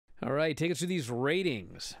All right, take us through these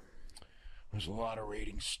ratings. There's a lot of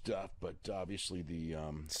rating stuff, but obviously the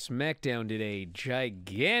SmackDown did a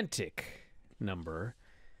gigantic number.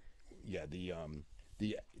 Yeah, the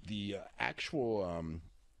actual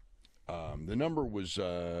the number was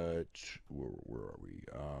where are we?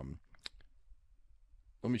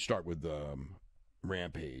 Let me start with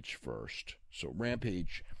Rampage first. So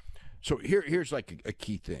Rampage. So here's like a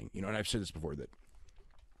key thing, and I've said this before, that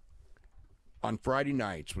on Friday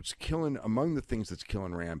nights, what's killing, among the things that's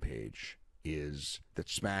killing Rampage, is that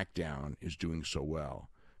SmackDown is doing so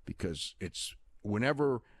well, because it's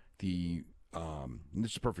whenever and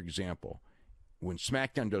this is a perfect example, when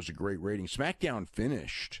SmackDown does a great rating. SmackDown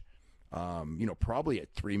finished, probably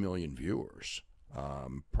at 3 million viewers,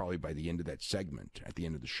 probably by the end of that segment, at the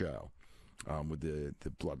end of the show, with the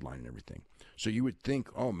bloodline and everything. So you would think,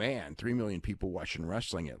 oh man, 3 million people watching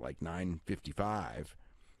wrestling at like 9:55,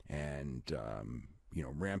 and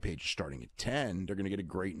Rampage is starting at 10. They're going to get a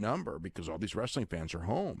great number because all these wrestling fans are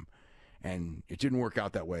home. And it didn't work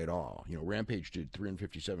out that way at all. Rampage did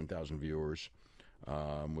 357,000 viewers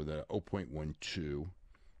with a 0.12.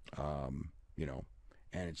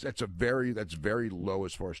 And that's very low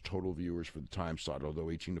as far as total viewers for the time slot.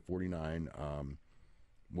 Although 18 to 49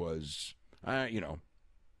 was, by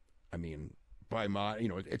my,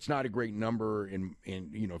 it's not a great number in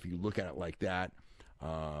if you look at it like that.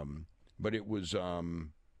 But it was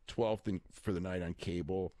 12th for the night on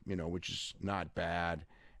cable, which is not bad.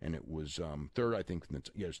 And it was third, I think. It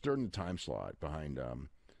was third in the time slot behind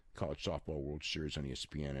College Softball World Series on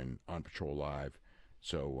ESPN and On Patrol Live.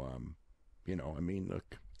 So,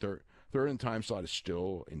 look, third in the time slot is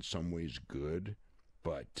still in some ways good,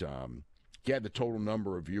 but the total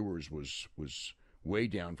number of viewers was way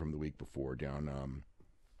down from the week before, down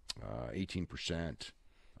 18%.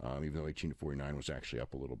 Even though 18 to 49 was actually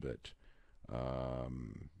up a little bit,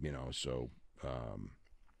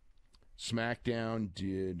 SmackDown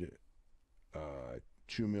did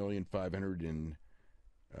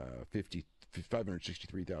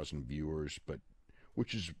 563,000 viewers,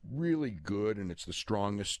 which is really good, and it's the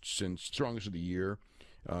strongest of the year.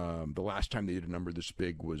 The last time they did a number this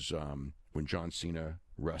big was when John Cena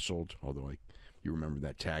wrestled. Although you remember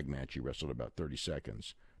that tag match, he wrestled about 30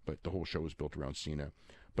 seconds, but the whole show was built around Cena.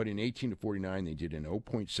 But in 18 to 49, they did an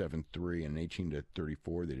 0.73, and in 18 to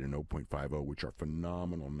 34, they did an 0.50, which are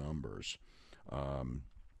phenomenal numbers. The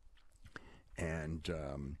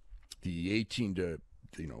 18 to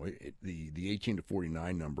the 18 to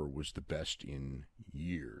 49 number was the best in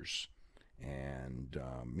years, and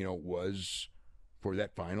it was for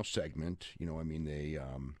that final segment. They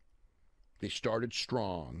started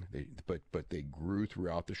strong, but they grew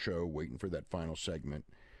throughout the show, waiting for that final segment.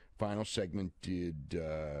 Final segment did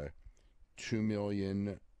 2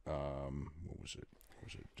 million. What was it?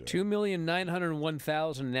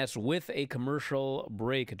 2,901,000. That's with a commercial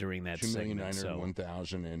break during that segment.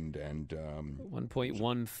 2,901,000 and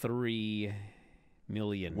 1.13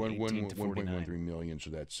 million. 1.13 million.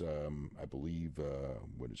 So that's I believe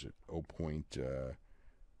what is it? What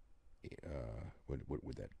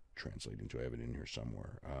would that translate into? I have it in here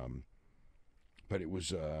somewhere. But it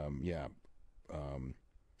was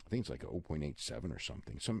I think it's like a 0.87 or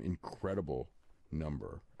something, some incredible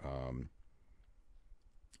number.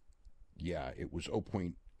 It was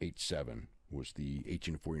 0.87 was the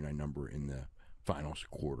 18 to 49 number in the final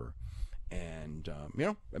quarter. And,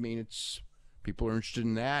 it's people are interested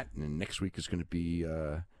in that. And next week is going to be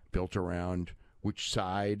built around which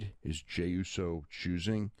side is Jey Uso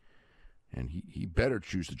choosing. And he better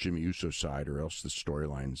choose the Jimmy Uso side, or else the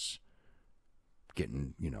storyline's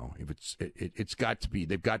getting, if it's got to be,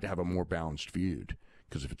 they've got to have a more balanced feud,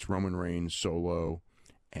 because if it's Roman Reigns, Solo,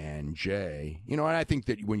 and Jey, and I think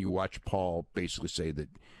that when you watch Paul basically say that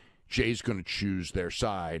Jay's going to choose their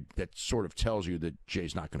side, that sort of tells you that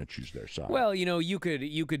Jay's not going to choose their side. Well, you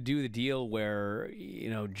could do the deal where,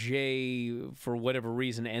 Jay, for whatever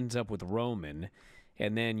reason, ends up with Roman,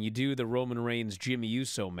 and then you do the Roman Reigns Jimmy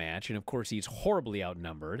Uso match, and of course he's horribly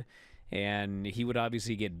outnumbered, and he would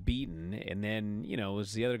obviously get beaten. And then,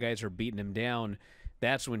 as the other guys are beating him down,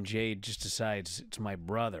 that's when Jay just decides, it's my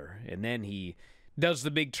brother. And then he does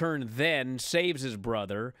the big turn, then saves his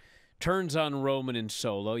brother, turns on Roman and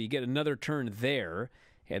Solo. You get another turn there,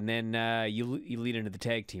 and then you lead into the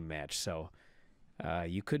tag team match. So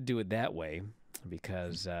you could do it that way,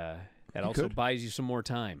 because that also buys you some more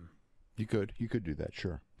time. You could do that,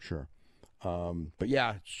 sure. But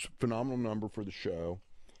yeah, it's a phenomenal number for the show.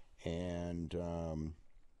 And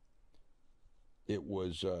it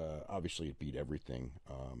was obviously, it beat everything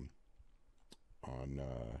on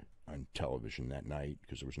television that night,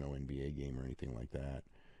 because there was no NBA game or anything like that.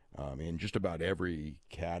 in just about every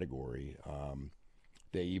category.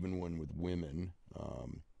 They even won with women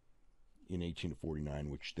in 18 to 49,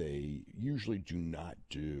 which they usually do not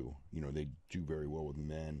do. They do very well with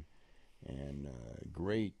men. And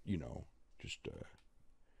great, just a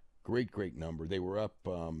great number. They were up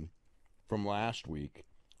from last week.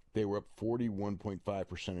 They were up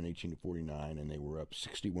 41.5% in 18 to 49, and they were up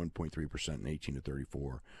 61.3% in 18 to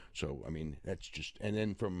 34. So, I mean, that's just... And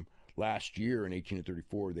then from last year in 18 to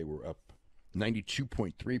 34, they were up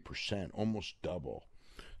 92.3%, almost double.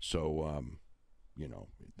 So,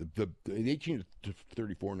 the 18 to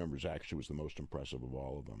 34 numbers actually was the most impressive of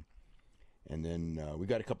all of them. And then we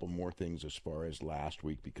got a couple more things as far as last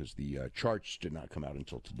week, because the charts did not come out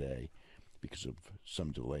until today because of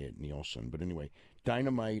some delay at Nielsen. But anyway,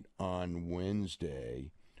 Dynamite on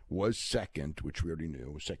Wednesday was second, which we already knew,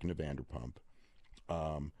 was second to Vanderpump.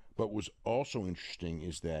 But what's also interesting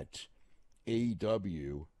is that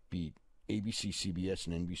AEW beat ABC, CBS,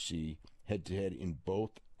 and NBC head-to-head in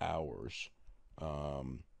both hours.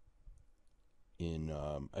 In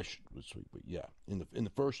the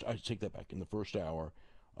first, I take that back. In the first hour,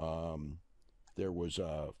 there was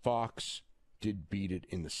Fox did beat it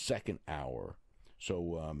in the second hour.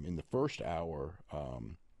 So in the first hour,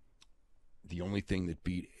 the only thing that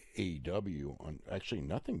beat AEW actually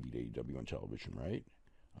nothing beat AEW on television, right?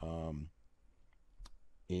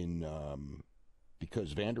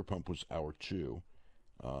 Because Vanderpump was hour 2.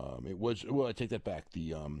 I take that back.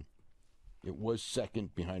 It was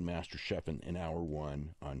second behind MasterChef in hour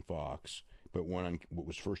 1 on Fox, but what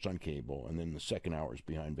was first on cable, and then the second hour is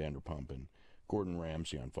behind Vanderpump and Gordon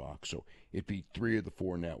Ramsay on Fox. So it beat 3 of the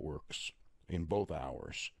 4 networks in both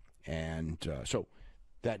hours, and so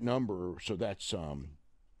that number, so that's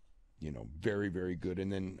very, very good.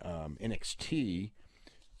 And then NXT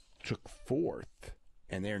took 4th,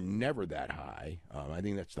 and they're never that high. I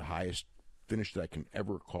think that's the highest finish that I can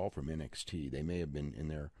ever recall from NXT. They may have been in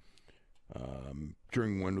there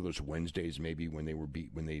during one of those Wednesdays, maybe when they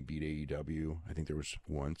beat AEW. I think there was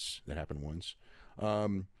that happened once.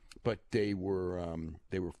 But they were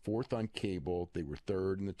 4th on cable. They were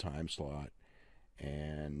 3rd in the time slot,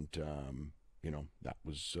 and that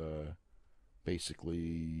was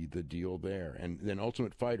basically the deal there. And then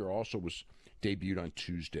Ultimate Fighter also was debuted on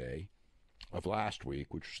Tuesday of last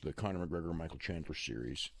week, which was the Conor McGregor-Michael Chandler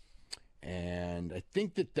series. And I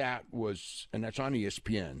think that was, and that's on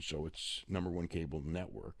ESPN, so it's #1 cable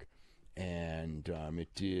network. And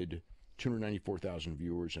it did 294,000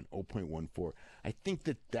 viewers and 0.14. I think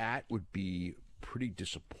that would be pretty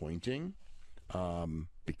disappointing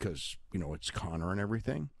because, it's Conor and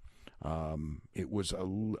everything. It was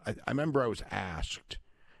I remember I was asked,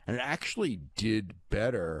 and it actually did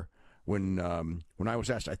better when I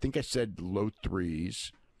was asked. I think I said low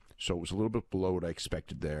 3s, so it was a little bit below what I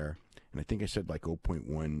expected there. And I think I said like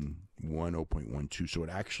 0.11, 0.12, so it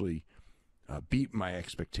actually beat my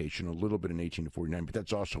expectation a little bit in 18 to 49, but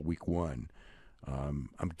that's also week 1.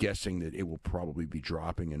 I'm guessing that it will probably be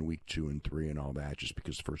dropping in week 2 and 3 and all that, just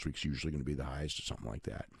because the first week's usually going to be the highest or something like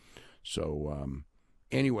that. So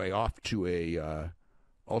anyway, off to a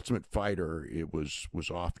Ultimate Fighter. It was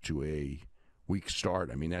off to a weak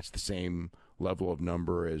start. I mean, that's the same level of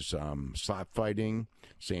number as slap fighting,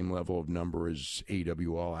 same level of number as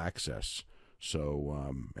AEW All Access.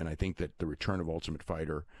 So, and I think that the return of Ultimate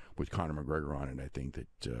Fighter with Conor McGregor on it, I think that,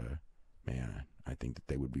 I think that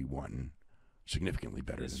they would be wanting significantly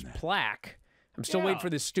better than that. Plaque. I'm still waiting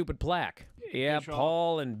for this stupid plaque. Yeah, Bischoff.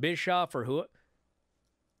 Paul and Bischoff or who?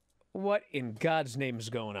 What in God's name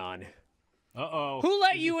is going on? Uh-oh. Who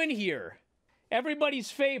let you in here?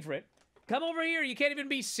 Everybody's favorite. Come over here. You can't even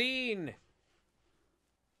be seen.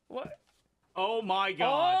 What? Oh, my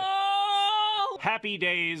God. Oh! Happy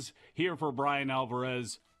days here for Brian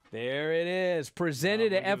Alvarez. There it is.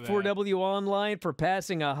 Presented to F4W Online for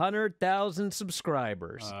passing 100,000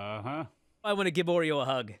 subscribers. Uh-huh. I want to give Oreo a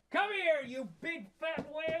hug. Come here, you big fat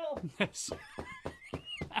whale. Yes.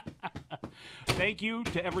 Thank you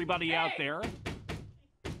to everybody out there.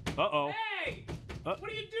 Uh-oh. Hey! What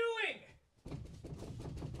are you doing?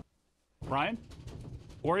 Brian?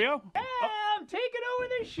 Oreo? Hey, I'm taking over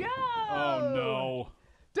the show. Oh, no.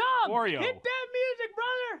 Dom, Oreo. hit that music,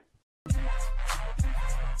 brother.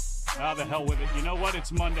 Ah, the hell with it. You know what?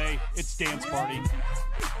 It's Monday. It's dance party.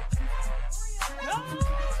 No,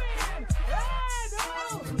 man. Hey,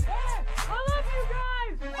 no. Hey, I love you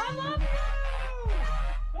guys. I love you.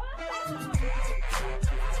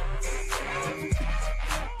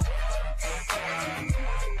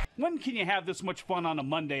 When can you have this much fun on a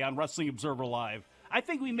Monday on Wrestling Observer Live? I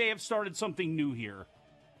think we may have started something new here.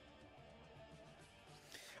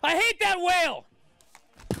 I hate that whale.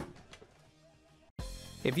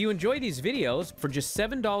 If you enjoy these videos, for just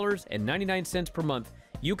 $7.99 per month,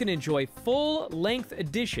 you can enjoy full-length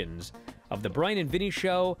editions of The Bryan and Vinny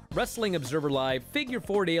Show, Wrestling Observer Live, Figure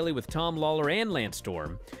 4 Daily with Tom Lawler and Lance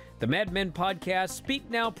Storm, the Mad Men Podcast, Speak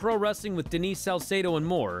Now Pro Wrestling with Denise Salcedo, and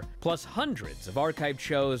more, plus hundreds of archived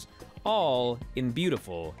shows, all in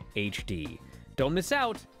beautiful HD. Don't miss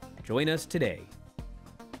out. Join us today.